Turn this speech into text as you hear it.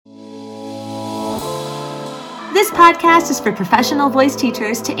This podcast is for professional voice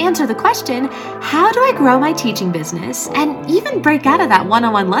teachers to answer the question, how do I grow my teaching business and even break out of that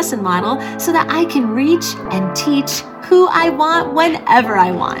one-on-one lesson model so that I can reach and teach who I want whenever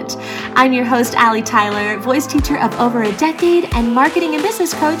I want. I'm your host, Allie Tyler, voice teacher of over a decade and marketing and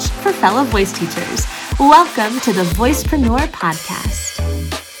business coach for fellow voice teachers. Welcome to the Voicepreneur Podcast.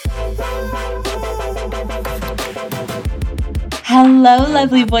 Hello,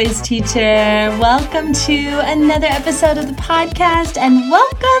 lovely voice teacher. Welcome to another episode of the podcast and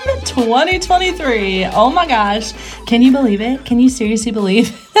welcome 2023. Oh my gosh. Can you believe it? Can you seriously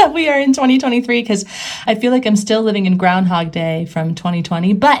believe that we are in 2023? Because I feel like I'm still living in Groundhog Day from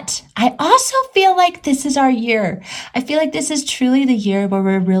 2020, but I also feel like this is our year. I feel like this is truly the year where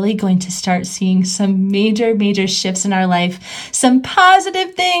we're really going to start seeing some major shifts in our life, some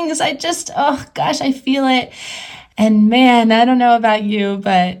positive things. I feel it. And man, I don't know about you,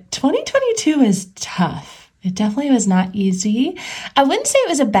 but 2022 is tough. It definitely was not easy. I wouldn't say it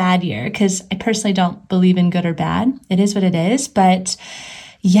was a bad year because I personally don't believe in good or bad. It is what it is. But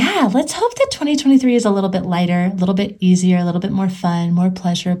yeah, let's hope that 2023 is a little bit lighter, a little bit easier, a little bit more fun, more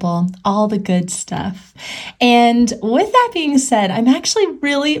pleasurable, all the good stuff. And with that being said, I'm actually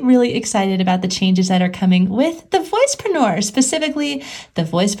really excited about the changes that are coming with the Voicepreneur, specifically the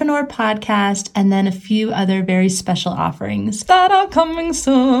Voicepreneur podcast, and then a few other very special offerings that are coming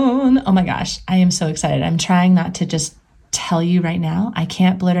soon. Oh my gosh, I am so excited. I'm trying not to just tell you right now. I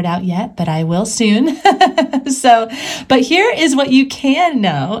can't blurt it out yet, but I will soon. But here is what you can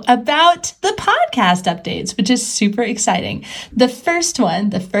know about the podcast updates, which is super exciting. The first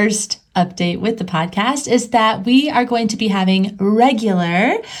update with the podcast is that we are going to be having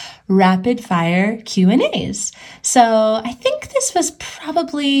regular rapid fire Q&As. So I think this was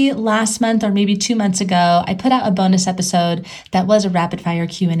probably last month or maybe 2 months ago. I put out a bonus episode that was a rapid fire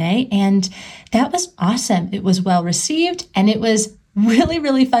Q&A, and that was awesome. It was well received and it was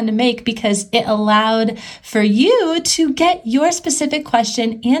really fun to make because it allowed for you to get your specific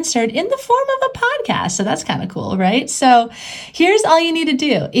question answered in the form of a podcast. So that's kind of cool, right? So here's all you need to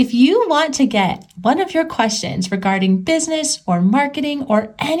do. If you want to get one of your questions regarding business or marketing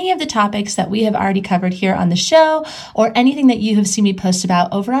or any of the topics that we have already covered here on the show or anything that you have seen me post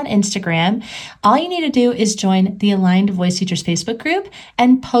about over on Instagram, all you need to do is join the Aligned Voice Teachers Facebook group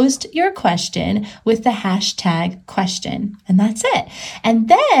and post your question with the hashtag question. And that's it. And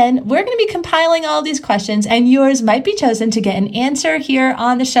then we're going to be compiling all these questions and yours might be chosen to get an answer here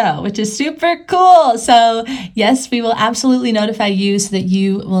on the show, which is super cool. So yes, we will absolutely notify you so that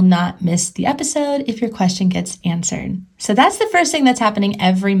you will not miss the episode if your question gets answered. So that's the first thing that's happening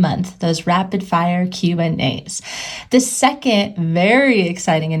every month, those rapid fire Q&As. The second very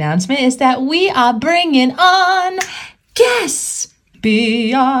exciting announcement is that we are bringing on guests.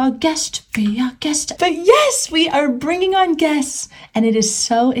 Be our guest. But yes, we are bringing on guests and it is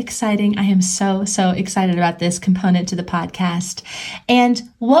so exciting. I am so excited about this component to the podcast. And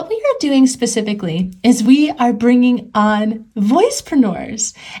what we are doing specifically is we are bringing on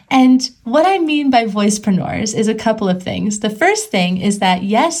voicepreneurs. And what I mean by voicepreneurs is a couple of things. The first thing is that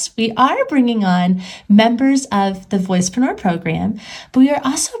yes, we are bringing on members of the Voicepreneur program, but we are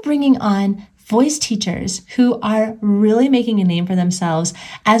also bringing on voice teachers who are really making a name for themselves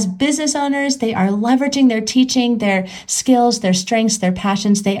as business owners. They are leveraging their teaching, their skills, their strengths, their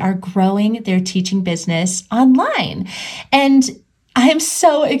passions. They are growing their teaching business online. And I'm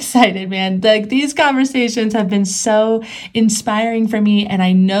so excited, man. These conversations have been so inspiring for me, and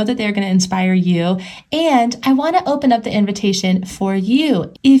I know that they're going to inspire you. And I want to open up the invitation for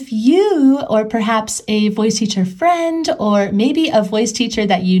you. If you, or perhaps a voice teacher friend, or maybe a voice teacher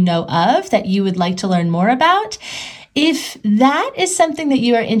that you know of that you would like to learn more about, if that is something that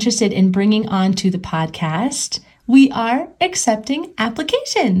you are interested in bringing onto the podcast, we are accepting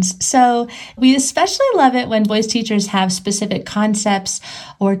applications. So we especially love it when voice teachers have specific concepts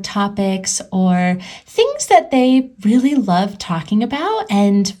or topics or things that they really love talking about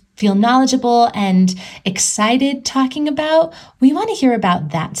and feel knowledgeable and excited talking about. We want to hear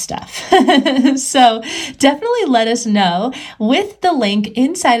about that stuff. So definitely let us know with the link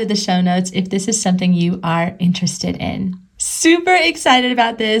inside of the show notes if this is something you are interested in. Super excited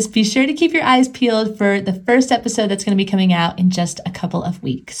about this. Be sure to keep your eyes peeled for the first episode that's going to be coming out in just a couple of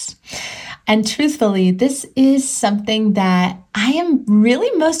weeks. And truthfully, this is something that I am really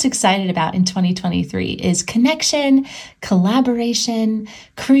most excited about in 2023 is connection, collaboration,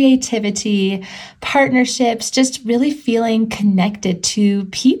 creativity, partnerships, just really feeling connected to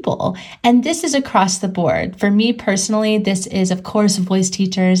people. And this is across the board. For me personally, this is, of course, voice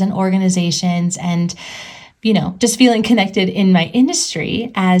teachers and organizations and just feeling connected in my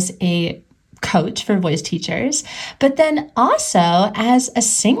industry as a coach for voice teachers, but then also as a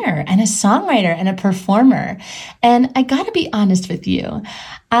singer and a songwriter and a performer. And I gotta be honest with you,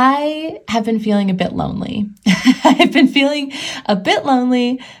 I have been feeling a bit lonely. I've been feeling a bit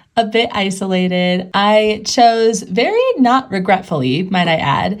lonely, a bit isolated. I chose, very not regretfully, might I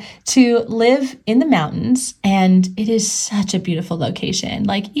add, to live in the mountains. And it is such a beautiful location.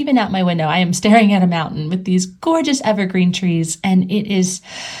 Like, even out my window, I am staring at a mountain with these gorgeous evergreen trees. And it is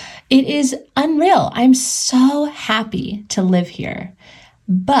unreal. I'm so happy to live here.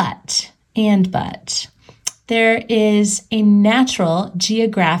 But, there is a natural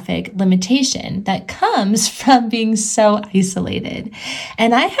geographic limitation that comes from being so isolated.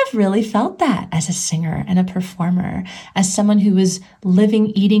 And I have really felt that as a singer and a performer, as someone who was living,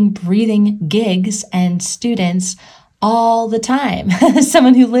 eating, breathing gigs and students all the time.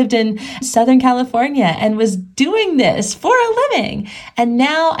 Someone who lived in Southern California and was doing this for a living. And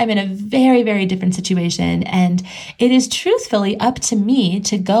now I'm in a very, very different situation. And it is truthfully up to me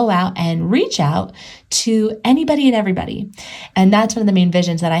to go out and reach out to anybody and everybody. And that's one of the main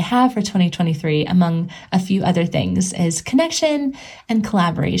visions that I have for 2023, among a few other things, is connection and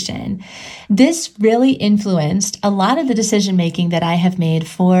collaboration. This really influenced a lot of the decision making that I have made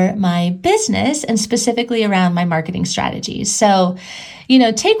for my business, and specifically around my marketing strategies. So,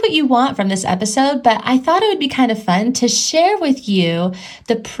 take what you want from this episode, but I thought it would be kind of fun to share with you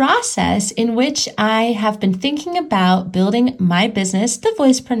the process in which I have been thinking about building my business, The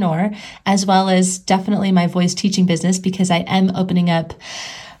Voicepreneur, as well as definitely my voice teaching business, because I am opening up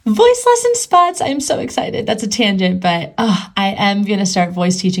voice lesson spots. I'm so excited. That's a tangent, but I am going to start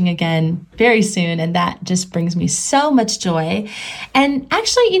voice teaching again very soon. And that just brings me so much joy. And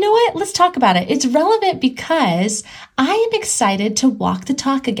actually, you know what? Let's talk about it. It's relevant because I am excited to walk the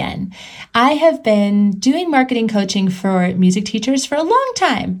talk again. I have been doing marketing coaching for music teachers for a long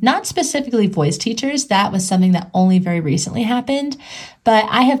time, not specifically voice teachers. That was something that only very recently happened. But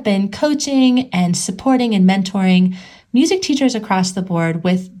I have been coaching and supporting and mentoring music teachers across the board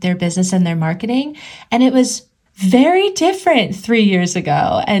with their business and their marketing. And it was very different 3 years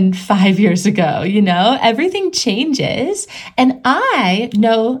ago and 5 years ago. Everything changes. And I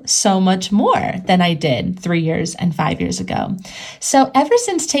know so much more than I did 3 years and 5 years ago. So ever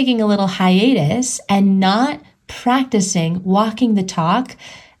since taking a little hiatus and not practicing walking the talk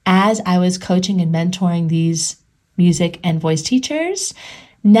as I was coaching and mentoring these music and voice teachers,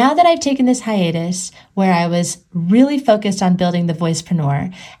 now that I've taken this hiatus where I was really focused on building the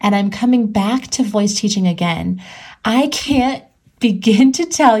Voicepreneur, and I'm coming back to voice teaching again, I can't begin to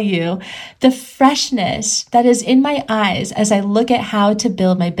tell you the freshness that is in my eyes as I look at how to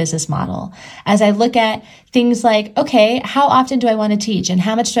build my business model, as I look at things like, okay, how often do I want to teach, and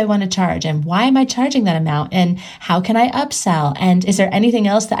how much do I want to charge, and why am I charging that amount, and how can I upsell, and is there anything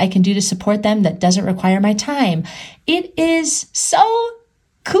else that I can do to support them that doesn't require my time? It is so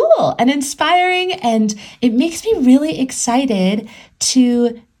cool and inspiring, and it makes me really excited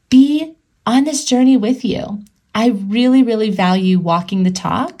to be on this journey with you. I really, really value walking the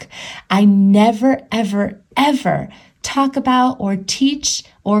talk. I never, ever, ever talk about or teach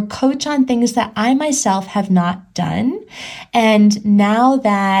or coach on things that I myself have not done. And now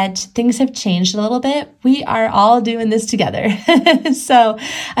that things have changed a little bit, we are all doing this together. So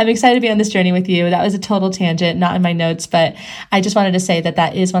I'm excited to be on this journey with you. That was a total tangent, not in my notes, but I just wanted to say that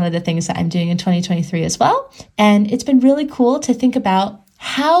that is one of the things that I'm doing in 2023 as well. And it's been really cool to think about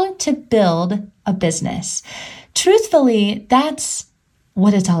how to build a business. Truthfully, that's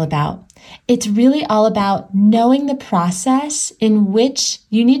what it's all about. It's really all about knowing the process in which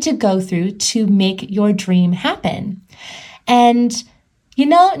you need to go through to make your dream happen. And,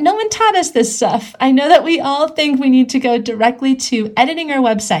 no one taught us this stuff. I know that we all think we need to go directly to editing our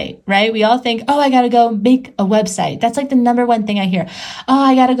website, right? We all think, I got to go make a website. That's like the number one thing I hear.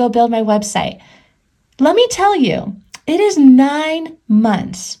 I got to go build my website. Let me tell you, it is 9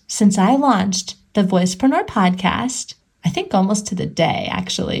 months since I launched the Voicepreneur podcast. I think almost to the day,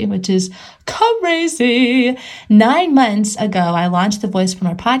 actually, which is crazy. 9 months ago, I launched the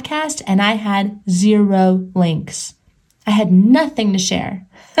Voicepreneur podcast, and I had 0 links. I had nothing to share.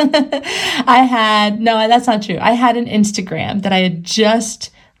 No, that's not true. I had an Instagram that I had just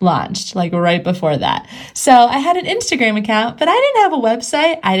launched, like right before that. So I had an Instagram account, but I didn't have a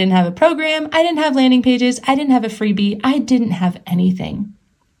website. I didn't have a program. I didn't have landing pages. I didn't have a freebie. I didn't have anything.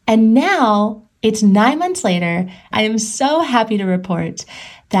 And now it's 9 months later. I am so happy to report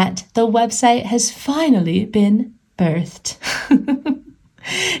that the website has finally been birthed.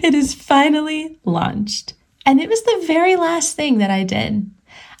 It is finally launched. And it was the very last thing that I did.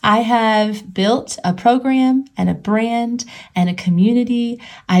 I have built a program and a brand and a community.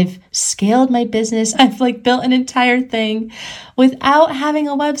 I've scaled my business. I've built an entire thing without having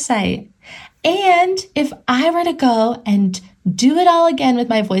a website. And if I were to go and do it all again with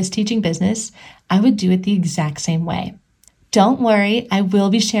my voice teaching business, I would do it the exact same way. Don't worry, I will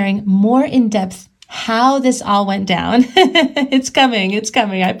be sharing more in depth how this all went down. It's coming,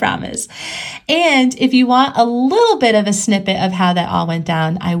 I promise. And if you want a little bit of a snippet of how that all went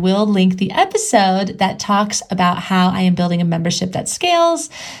down, I will link the episode that talks about how I am building a membership that scales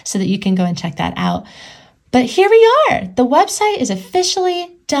so that you can go and check that out. But here we are. The website is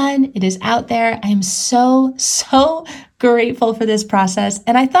officially done. It is out there. I am so grateful for this process.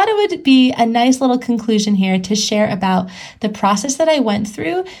 And I thought it would be a nice little conclusion here to share about the process that I went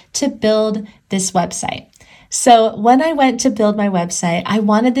through to build this website. So when I went to build my website, I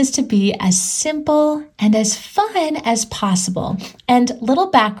wanted this to be as simple and as fun as possible. And little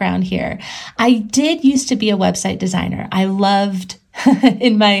background here, I did used to be a website designer. I loved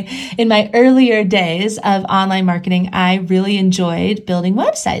in my earlier days of online marketing, I really enjoyed building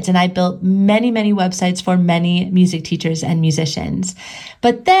websites, and I built many websites for many music teachers and musicians.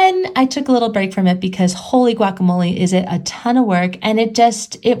 But then I took a little break from it because holy guacamole, is it a ton of work, and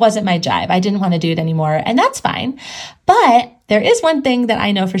it wasn't my jive. I didn't want to do it anymore, and that's fine. But there is one thing that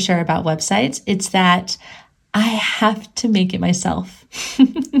I know for sure about websites. It's that I have to make it myself.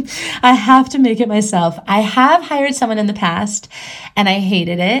 I have to make it myself. I have hired someone in the past and I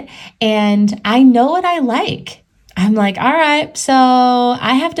hated it. And I know what I like. I'm like, all right, so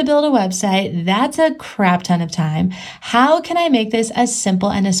I have to build a website. That's a crap ton of time. How can I make this as simple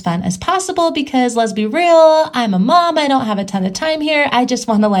and as fun as possible? Because let's be real, I'm a mom. I don't have a ton of time here. I just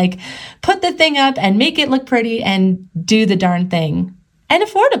want to put the thing up and make it look pretty and do the darn thing. And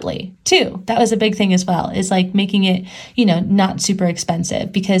affordably too. That was a big thing as well, is making it, not super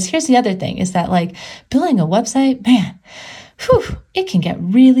expensive. Because here's the other thing is that building a website, man, it can get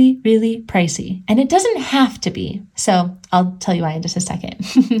really, really pricey, and it doesn't have to be. So I'll tell you why in just a second.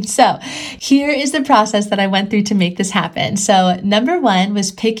 So here is the process that I went through to make this happen. So number one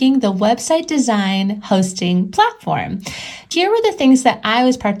was picking the website design hosting platform. Here were the things that I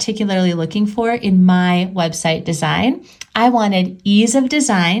was particularly looking for in my website design. I wanted ease of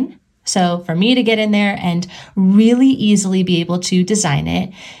design. So for me to get in there and really easily be able to design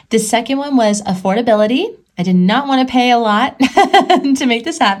it. The second one was affordability. I did not want to pay a lot to make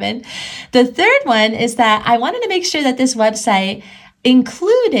this happen. The third one is that I wanted to make sure that this website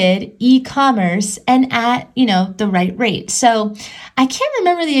included e-commerce and at, the right rate. So I can't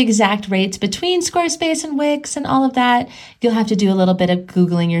remember the exact rates between Squarespace and Wix and all of that. You'll have to do a little bit of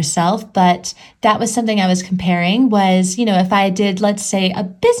Googling yourself, but that was something I was comparing was, if I did, let's say, a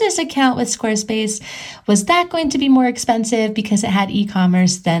business account with Squarespace, was that going to be more expensive because it had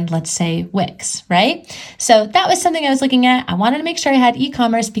e-commerce than, let's say, Wix, right? So that was something I was looking at. I wanted to make sure I had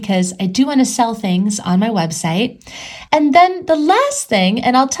e-commerce because I do want to sell things on my website. And then the last thing,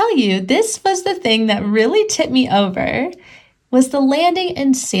 and I'll tell you, this was the thing that really tipped me over, was the landing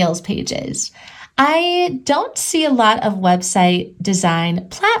and sales pages. I don't see a lot of website design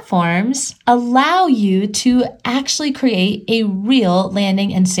platforms allow you to actually create a real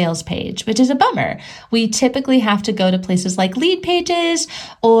landing and sales page, which is a bummer. We typically have to go to places like Leadpages,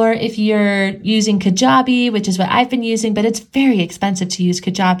 or if you're using Kajabi, which is what I've been using, but it's very expensive to use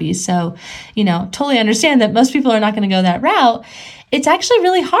Kajabi. So, totally understand that most people are not going to go that route. It's actually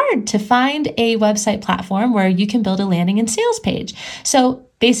really hard to find a website platform where you can build a landing and sales page. So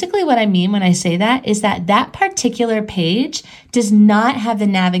basically what I mean when I say that is that that particular page does not have the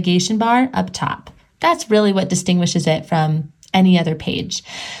navigation bar up top. That's really what distinguishes it from any other page.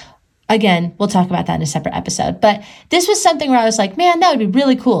 Again, we'll talk about that in a separate episode, but this was something where I was like, man, that would be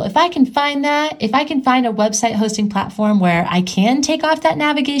really cool. If I can find that, if I can find a website hosting platform where I can take off that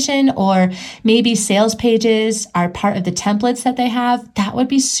navigation, or maybe sales pages are part of the templates that they have, that would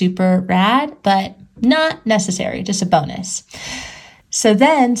be super rad, but not necessary, just a bonus. So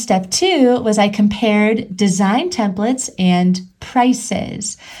then step 2 was I compared design templates and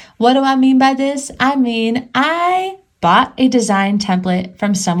prices. What do I mean by this? I mean, I bought a design template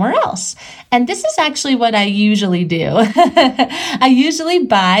from somewhere else. And this is actually what I usually do. I usually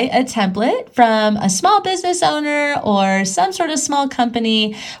buy a template from a small business owner or some sort of small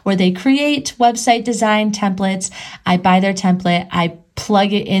company where they create website design templates. I buy their template. I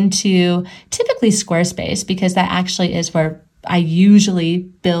plug it into typically Squarespace, because that actually is where I usually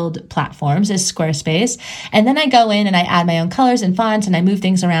build platforms is Squarespace. And then I go in and I add my own colors and fonts and I move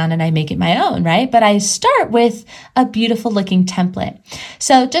things around and I make it my own, right? But I start with a beautiful looking template.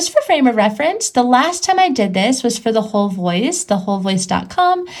 So just for frame of reference, the last time I did this was for The Whole Voice,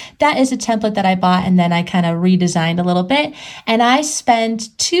 thewholevoice.com. That is a template that I bought and then I kind of redesigned a little bit. And I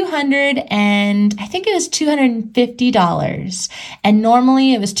spent $250. And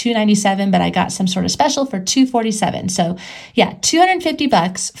normally it was $297, but I got some sort of special for $247. So yeah,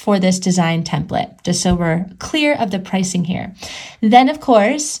 $250 for this design template, just so we're clear of the pricing here. Then, of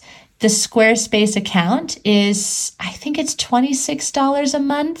course, the Squarespace account is, I think it's $26 a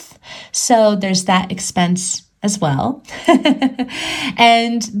month. So there's that expense as well.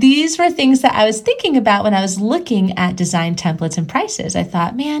 And these were things that I was thinking about when I was looking at design templates and prices. I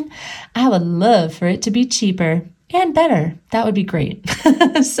thought, man, I would love for it to be cheaper and better. That would be great.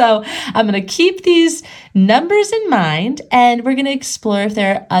 So I'm going to keep these numbers in mind, and we're going to explore if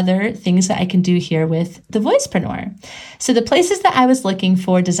there are other things that I can do here with the Voicepreneur. So the places that I was looking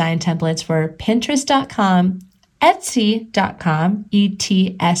for design templates were Pinterest.com, Etsy.com,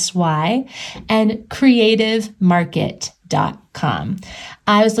 ETSY, and CreativeMarket.com.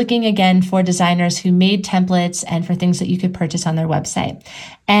 I was looking again for designers who made templates and for things that you could purchase on their website.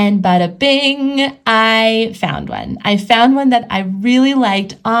 And bada bing, I found one. I found one that I really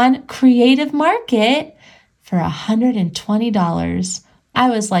liked on Creative Market for $120. I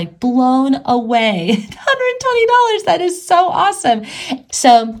was like blown away. $120, that is so awesome.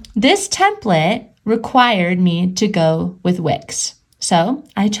 So this template required me to go with Wix. So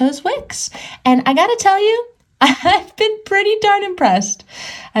I chose Wix. And I gotta tell you, I've been pretty darn impressed.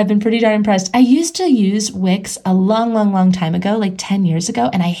 I used to use Wix a long time ago, like 10 years ago,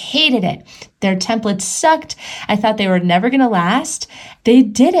 and I hated it. Their templates sucked. I thought they were never going to last. They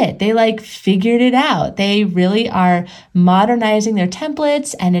did it. They figured it out. They really are modernizing their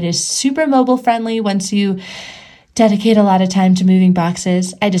templates, and it is super mobile friendly once you dedicate a lot of time to moving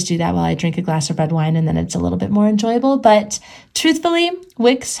boxes. I just do that while I drink a glass of red wine, and then it's a little bit more enjoyable. But truthfully,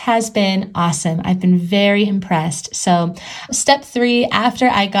 Wix has been awesome. I've been very impressed. So step 3, after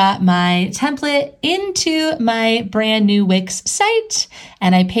I got my template into my brand new Wix site,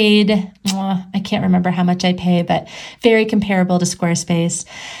 and I paid, I can't remember how much I pay, but very comparable to Squarespace.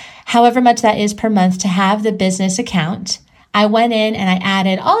 However much that is per month to have the business account, I went in and I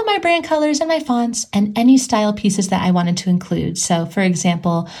added all of my brand colors and my fonts and any style pieces that I wanted to include. So for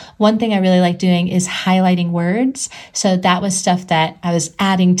example, one thing I really like doing is highlighting words. So that was stuff that I was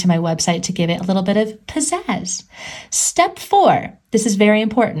adding to my website to give it a little bit of pizzazz. Step 4, this is very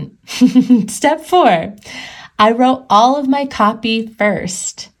important. Step 4, I wrote all of my copy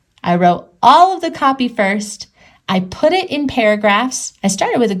first. I put it in paragraphs. I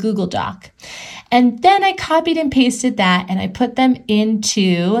started with a Google Doc. And then I copied and pasted that and I put them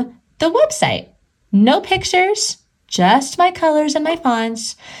into the website. No pictures, just my colors and my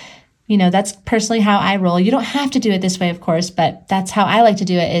fonts. You know, that's personally how I roll. You don't have to do it this way, of course, but that's how I like to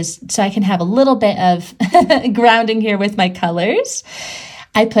do it, is so I can have a little bit of grounding here with my colors.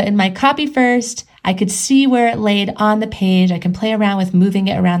 I put in my copy first. I could see where it laid on the page. I can play around with moving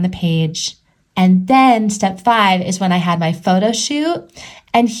it around the page. And then step 5 is when I had my photo shoot.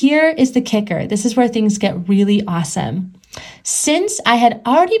 And here is the kicker. This is where things get really awesome. Since I had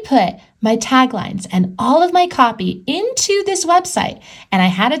already put my taglines and all of my copy into this website, and I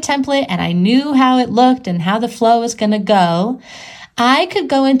had a template and I knew how it looked and how the flow was going to go, I could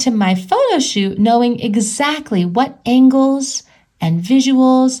go into my photo shoot knowing exactly what angles and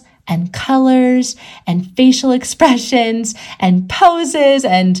visuals and colors and facial expressions and poses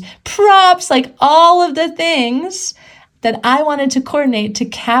and props, like all of the things that I wanted to coordinate to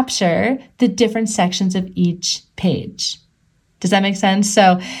capture the different sections of each page. Does that make sense?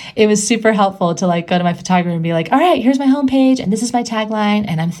 So it was super helpful to go to my photographer and be like, all right, here's my homepage and this is my tagline.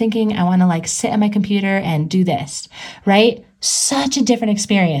 And I'm thinking I want to sit at my computer and do this, right? Such a different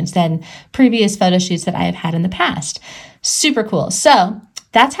experience than previous photo shoots that I have had in the past. Super cool. So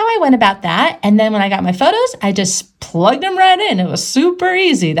that's how I went about that. And then when I got my photos, I just plugged them right in. It was super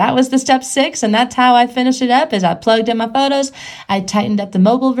easy. That was the step 6. And that's how I finished it up, is I plugged in my photos. I tightened up the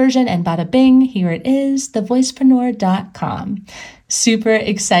mobile version and bada bing, here it is, thevoicepreneur.com. Super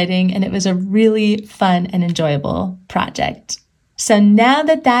exciting. And it was a really fun and enjoyable project. So now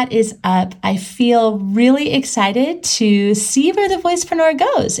that that is up, I feel really excited to see where the Voicepreneur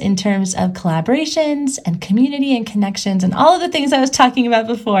goes in terms of collaborations and community and connections and all of the things I was talking about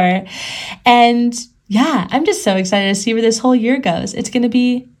before. And yeah, I'm just so excited to see where this whole year goes. It's going to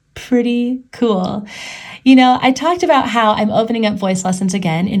be pretty cool. I talked about how I'm opening up voice lessons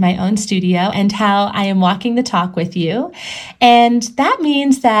again in my own studio and how I am walking the talk with you. And that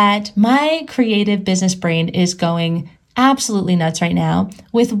means that my creative business brain is going absolutely nuts right now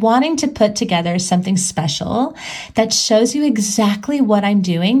with wanting to put together something special that shows you exactly what I'm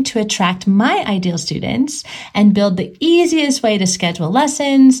doing to attract my ideal students and build the easiest way to schedule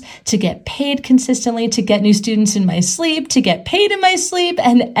lessons, to get paid consistently, to get new students in my sleep, to get paid in my sleep,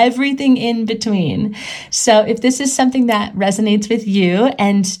 and everything in between. So if this is something that resonates with you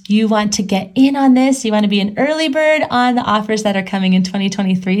and you want to get in on this, you want to be an early bird on the offers that are coming in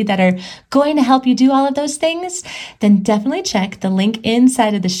 2023 that are going to help you do all of those things, then definitely check the link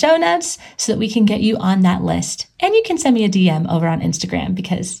inside of the show notes so that we can get you on that list. And you can send me a DM over on Instagram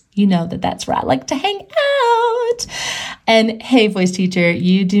because you know that that's where I like to hang out. And hey, voice teacher,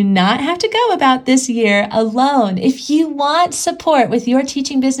 you do not have to go about this year alone. If you want support with your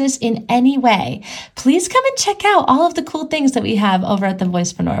teaching business in any way, please come and check out all of the cool things that we have over at the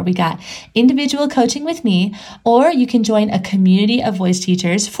Voicepreneur. We got individual coaching with me, or you can join a community of voice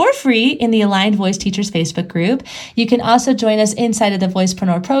teachers for free in the Aligned Voice Teachers Facebook group. You can also join us inside of the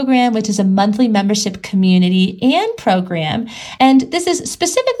Voicepreneur program, which is a monthly membership community and program. And this is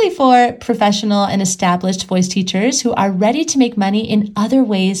specifically for professional and established voice teachers who are ready to make money in other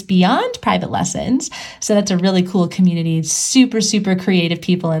ways beyond private lessons. So that's a really cool community, super, super creative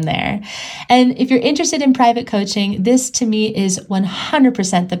people in there. And if you're interested in private coaching, this to me is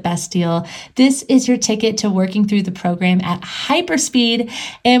 100% the best deal. This is your ticket to working through the program at hyper speed.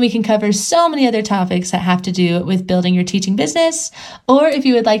 And we can cover so many other topics that have to do with building your teaching business. Or if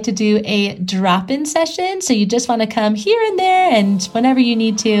you would like to do a drop-in session, so you just want to come here and there and whenever you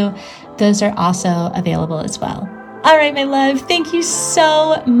need to, those are also available as well. All right, my love, thank you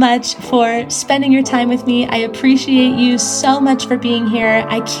so much for spending your time with me. I appreciate you so much for being here.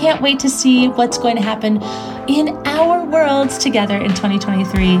 I can't wait to see what's going to happen in our worlds together in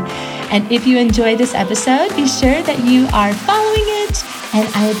 2023. And if you enjoyed this episode, be sure that you are following it. And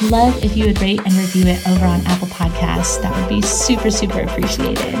I would love if you would rate and review it over on Apple Podcasts. That would be super, super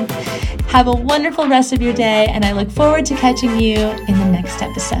appreciated. Have a wonderful rest of your day, and I look forward to catching you in the next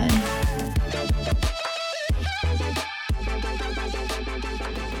episode.